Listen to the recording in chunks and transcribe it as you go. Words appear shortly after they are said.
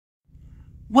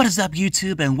What is up,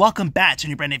 YouTube, and welcome back to a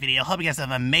new brand new video. Hope you guys have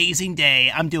an amazing day.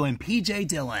 I'm doing PJ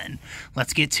Dillon.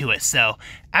 Let's get to it. So,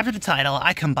 after the title,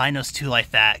 I combine those two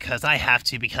like that because I have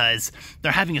to, because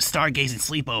they're having a stargazing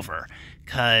sleepover.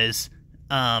 Because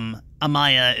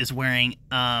Amaya is wearing,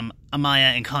 Amaya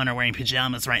and Connor are wearing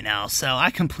pajamas right now. So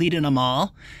I completed them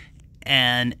all,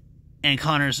 and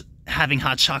Connor's having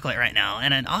hot chocolate right now.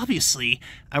 And then obviously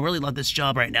I really love this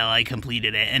job right now. I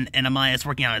completed it, and Amaya's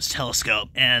working on his telescope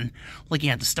and looking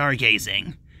at the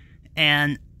stargazing,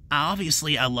 and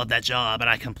obviously I love that job, and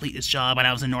I complete this job when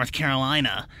I was in North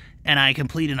Carolina, and I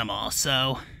completed them all.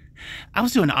 So I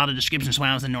was doing auto descriptions when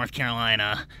I was in North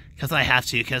Carolina because I have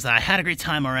to, because I had a great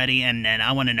time already, and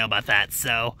I want to know about that.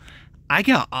 So I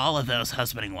got all of those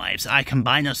husband and wives. I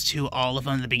combined those two, all of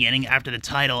them in the beginning. After the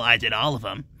title, I did all of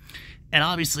them. And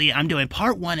obviously, I'm doing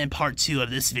part 1 and part 2 of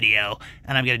this video,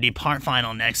 and I'm going to do part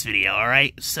final next video,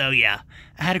 alright? So, yeah,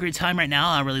 I had a great time right now.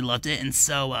 I really loved it, and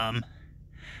so, I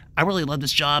really love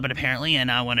this job, and apparently,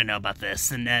 and I want to know about this.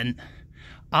 And then,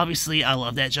 obviously, I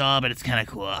love that job, and it's kind of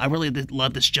cool. I really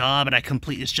love this job, and I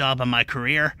complete this job on my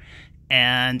career,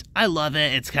 and I love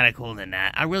it. It's kind of cool than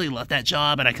that. I really love that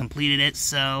job, and I completed it,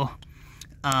 so,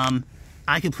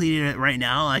 I completed it right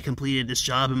now. I completed this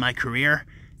job in my career,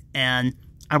 and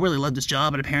I really love this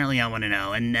job, but apparently I want to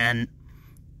know. And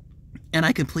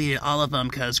I completed all of them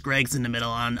because Greg's in the middle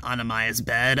on Amaya's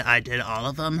bed. I did all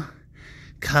of them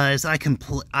because I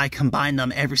combine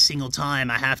them every single time.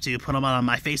 I have to put them on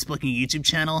my Facebook and YouTube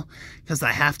channel because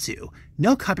I have to.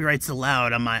 No copyrights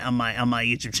allowed on my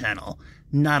YouTube channel.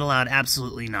 Not allowed,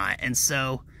 absolutely not. And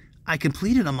so I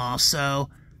completed them all. So,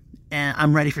 and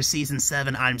I'm ready for Season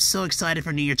 7. I'm so excited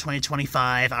for New Year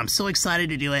 2025. I'm so excited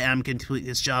to do it. I'm going to complete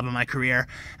this job in my career,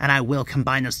 and I will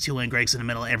combine those two and Greg's in the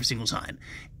middle every single time.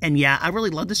 And yeah, I really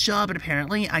love this job, and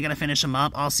apparently I got to finish them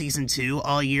up all Season 2,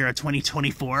 all year of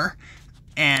 2024,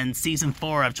 and Season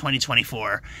 4 of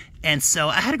 2024. And so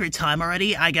I had a great time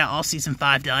already. I got all Season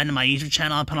 5 done on my YouTube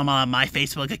channel. I put them on my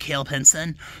Facebook at Cale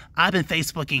Pinson. I've been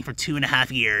Facebooking for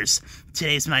 2.5 years.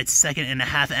 Today's my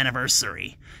 2.5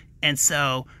 anniversary. And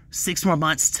so 6 more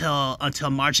months until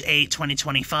March 8,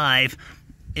 2025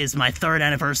 is my 3rd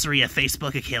anniversary of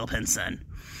Facebook at Cale Pinson.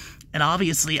 And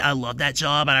obviously I love that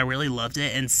job, and I really loved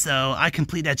it, and so I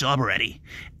completed that job already.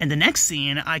 And the next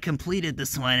scene, I completed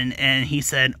this one, and he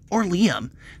said, or Liam,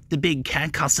 the big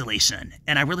cat constellation.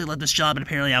 And I really love this job, and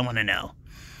apparently I want to know.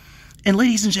 And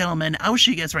ladies and gentlemen, I will show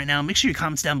you guys right now. Make sure you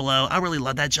comment down below. I really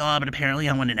love that job, and apparently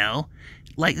I want to know.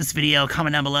 Like this video,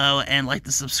 comment down below, and like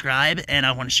to subscribe, and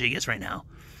I want to show you guys right now.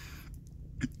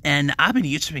 And I've been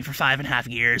YouTubing for 5.5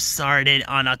 years. Started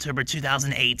on October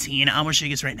 2018. I want to show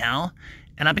you guys right now.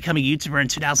 And I became a YouTuber in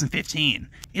 2015.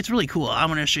 It's really cool. I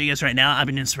want to show you guys right now. I've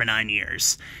been doing this for 9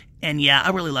 years. And yeah,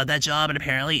 I really love that job. And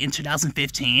apparently in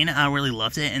 2015, I really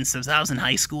loved it. And since I was in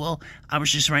high school, I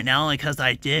was just right now because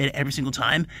I did every single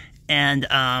time. And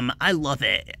I love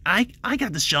it. I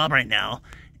got this job right now.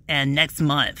 And next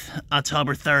month,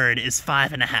 October 3rd, is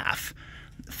 5.5.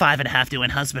 5.5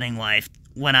 doing husband and wife.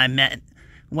 When I met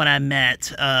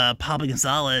Pablo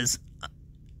Gonzalez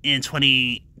in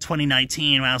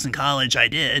 2019 when I was in college, I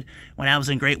did, when I was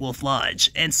in Great Wolf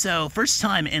Lodge. And so, first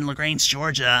time in LaGrange,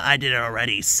 Georgia, I did it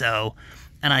already, so,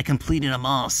 and I completed them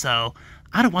all, so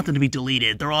I don't want them to be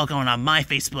deleted. They're all going on my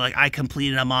Facebook. I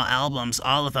completed them all, albums,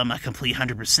 all of them, I complete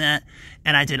 100%,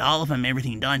 and I did all of them,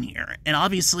 everything done here. And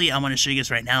obviously, I want to show you guys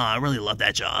right now, I really love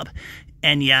that job.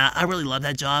 And yeah, I really love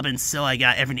that job, and so I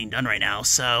got everything done right now,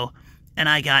 so, and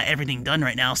I got everything done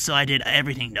right now, so I did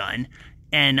everything done.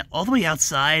 And all the way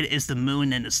outside is the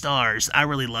moon and the stars. I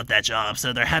really love that job.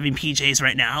 So they're having PJs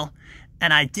right now.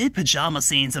 And I did pajama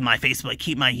scenes on my Facebook,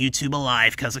 keep my YouTube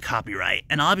alive because of copyright.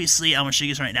 And obviously, I want to show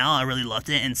you guys right now, I really loved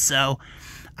it. And so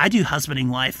I do husband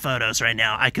and wife photos right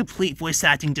now. I complete voice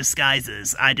acting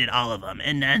disguises. I did all of them.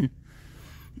 And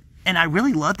I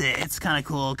really loved it. It's kind of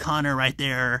cool. Connor right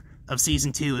there of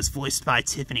Season 2 is voiced by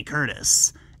Tiffany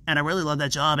Curtis. And I really love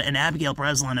that job. And Abigail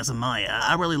Breslin as Amaya.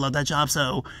 I really love that job.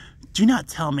 So do not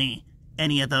tell me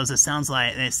any of those. It sound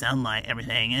like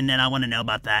everything. And then I want to know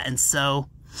about that. And so,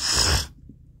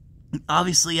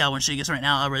 obviously, I want to show you guys right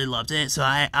now. I really loved it. So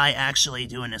I actually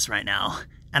doing this right now.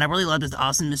 And I really love this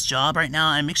awesomeness job right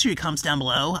now. And make sure you comment down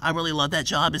below. I really love that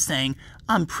job is saying,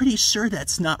 I'm pretty sure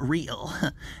that's not real.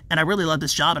 And I really love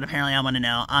this job. And apparently I want to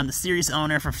know. I'm the series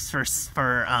owner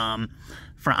for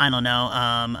I don't know,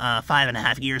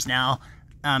 5.5 years now.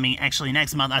 I mean, actually,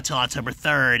 next month until October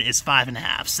 3rd is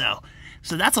 5.5.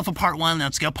 So that's all for part 1.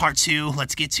 Let's go part 2.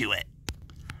 Let's get to it.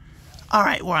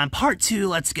 Alright, we're on part 2.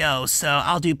 Let's go. So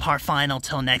I'll do part final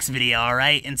till next video,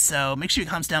 alright? And so make sure you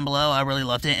comment down below. I really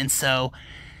loved it. And so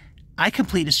I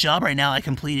completed this job right now. I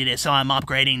completed it, so I'm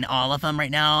upgrading all of them right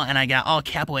now, and I got all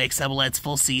Catboy except Owlette's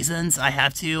full seasons. I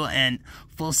have to, and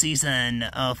full season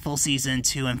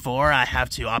 2 and 4, I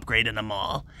have to upgrade them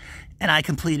all. And I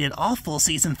completed all full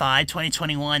season 5,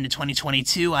 2021 to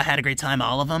 2022. I had a great time,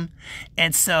 all of them.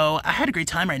 And so I had a great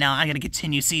time right now. I'm going to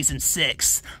continue season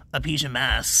 6 of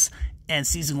PJMS and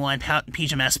season 1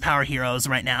 PJMS Power Heroes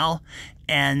right now.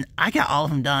 And I got all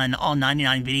of them done, all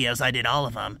 99 videos. I did all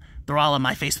of them. They're all on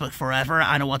my Facebook forever.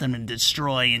 I don't want them to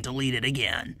destroy and delete it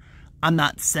again. I'm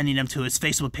not sending them to his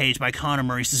Facebook page by Connor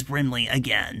Maurice's Brimley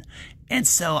again. And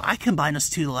so I combined those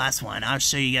two, the last one. I'll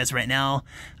show you guys right now.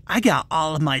 I got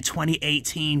all of my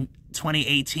 2018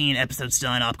 episodes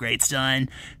done, upgrades done,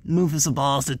 moves of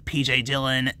balls with PJ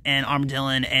Dillon and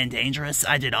Armadillon and Dangerous.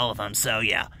 I did all of them, so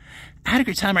yeah. I had a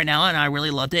great time right now, and I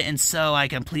really loved it, and so I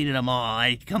completed them all.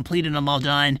 I completed them all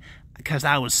done because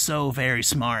I was so very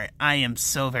smart. I am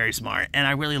so very smart, and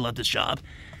I really love this job.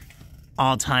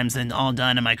 All times and all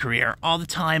done in my career. All the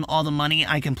time, all the money,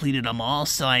 I completed them all,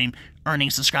 so I'm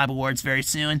earning subscribe awards very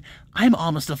soon. I'm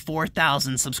almost to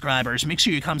 4,000 subscribers. Make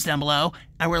sure you comment down below.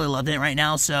 I really loved it right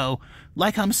now, so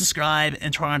like, comment, subscribe,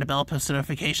 and turn on the bell post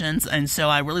notifications. And so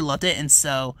I really loved it, and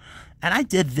I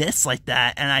did this like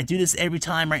that, and I do this every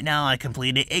time right now I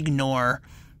complete it. Ignore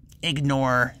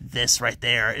this right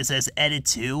there. It says edit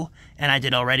to, and I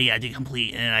did already. I did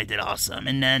complete, and I did awesome.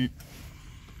 And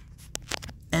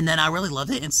then I really loved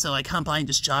it, and so I combined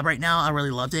this job right now. I really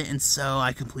loved it, and so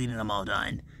I completed them all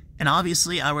done. And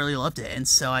obviously, I really loved it, and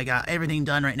so I got everything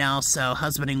done right now, so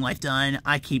husband and wife done.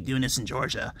 I keep doing this in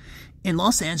Georgia. In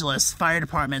Los Angeles, fire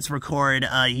departments record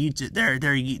YouTube, their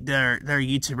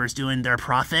YouTubers doing their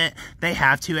profit. They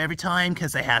have to every time,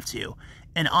 because they have to.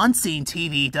 And On Scene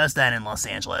TV does that in Los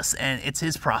Angeles, and it's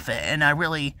his profit. And I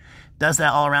really does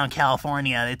that all around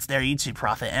California. It's their YouTube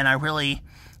profit, and I really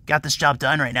got this job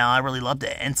done right now. I really loved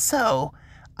it, and so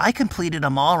I completed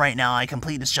them all right now. I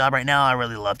complete this job right now. I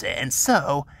really loved it, and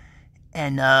so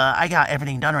I got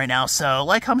everything done right now. So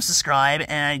like, comment, subscribe,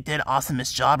 and I did awesome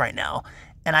this job right now,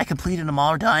 and I completed them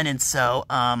all done. And so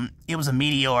it was a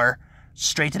meteor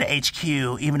straight to the HQ,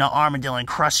 even though Armadillon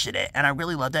crushed it, and I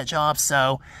really loved that job.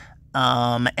 So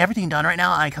everything done right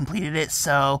now. I completed it,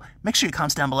 so make sure you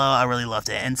comment down below. I really loved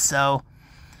it, and so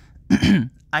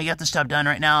I got this job done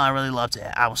right now. I really loved it.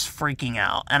 I was freaking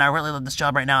out, and I really love this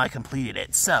job right now. I completed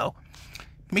it, so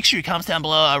make sure you comment down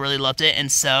below. I really loved it, and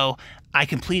so I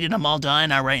completed them all done.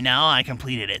 Right now, I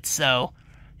completed it, so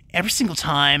every single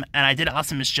time, and I did an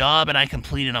awesome job, and I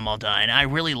completed them all done. I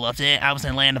really loved it. I was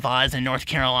in Land of Oz in North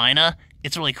Carolina.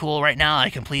 It's really cool right now. I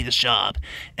completed this job,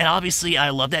 and obviously, I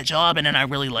love that job, and then I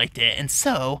really liked it, and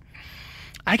so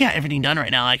I got everything done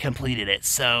right now. I completed it,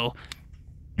 so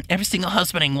every single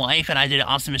husband and wife, and I did an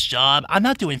awesome job. I'm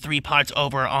not doing 3 parts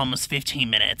over almost 15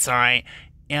 minutes, alright?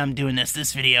 And I'm doing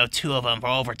this video, 2 of them for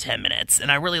over 10 minutes.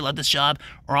 And I really love this job,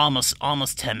 or almost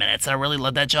 10 minutes. I really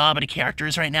love that job and the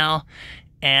characters right now.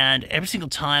 And every single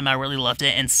time, I really loved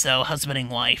it. And so husband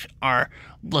and wife are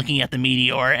looking at the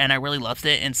meteor, and I really loved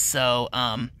it. And so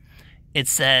it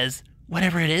says,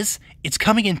 whatever it is, it's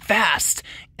coming in fast.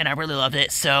 And I really loved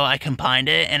it, so I combined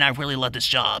it, and I really love this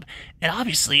job. And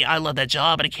obviously, I love that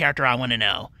job and a character I want to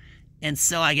know. And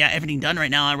so I got everything done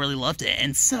right now. I really loved it.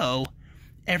 And so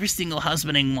every single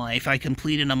husband and wife, I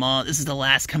completed them all. This is the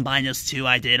last combined those two.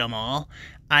 I did them all.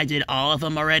 I did all of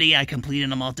them already. I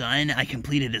completed them all done. I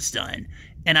completed this done.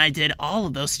 And I did all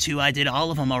of those 2. I did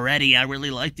all of them already. I really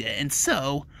liked it. And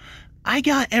so I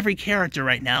got every character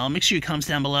right now. Make sure you comment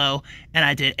down below. And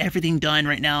I did everything done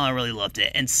right now. I really loved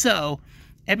it. And so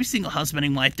every single husband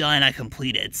and wife done, I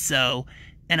completed. So,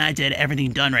 and I did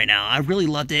everything done right now. I really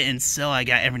loved it. And so I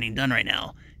got everything done right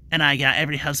now. And I got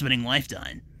every husband and wife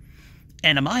done.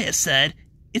 And Amaya said,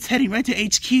 it's heading right to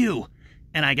HQ.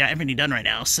 And I got everything done right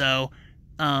now. So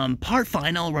part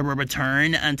final will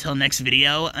return until next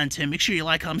video. Until make sure you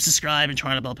like, comment, subscribe, and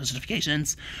turn on the bell post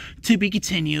notifications. To be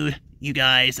continued, you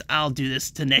guys. I'll do this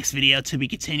to next video. To be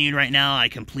continued right now. I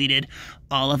completed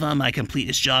all of them. I complete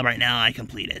this job right now. I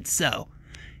completed. So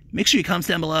make sure you comment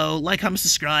down below, like, comment,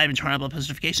 subscribe, and turn on bell post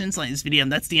notifications. Like this video.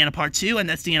 And that's the end of part 2. And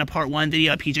that's the end of part 1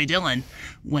 video of PJ Dillon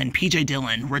when PJ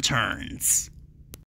Dillon returns.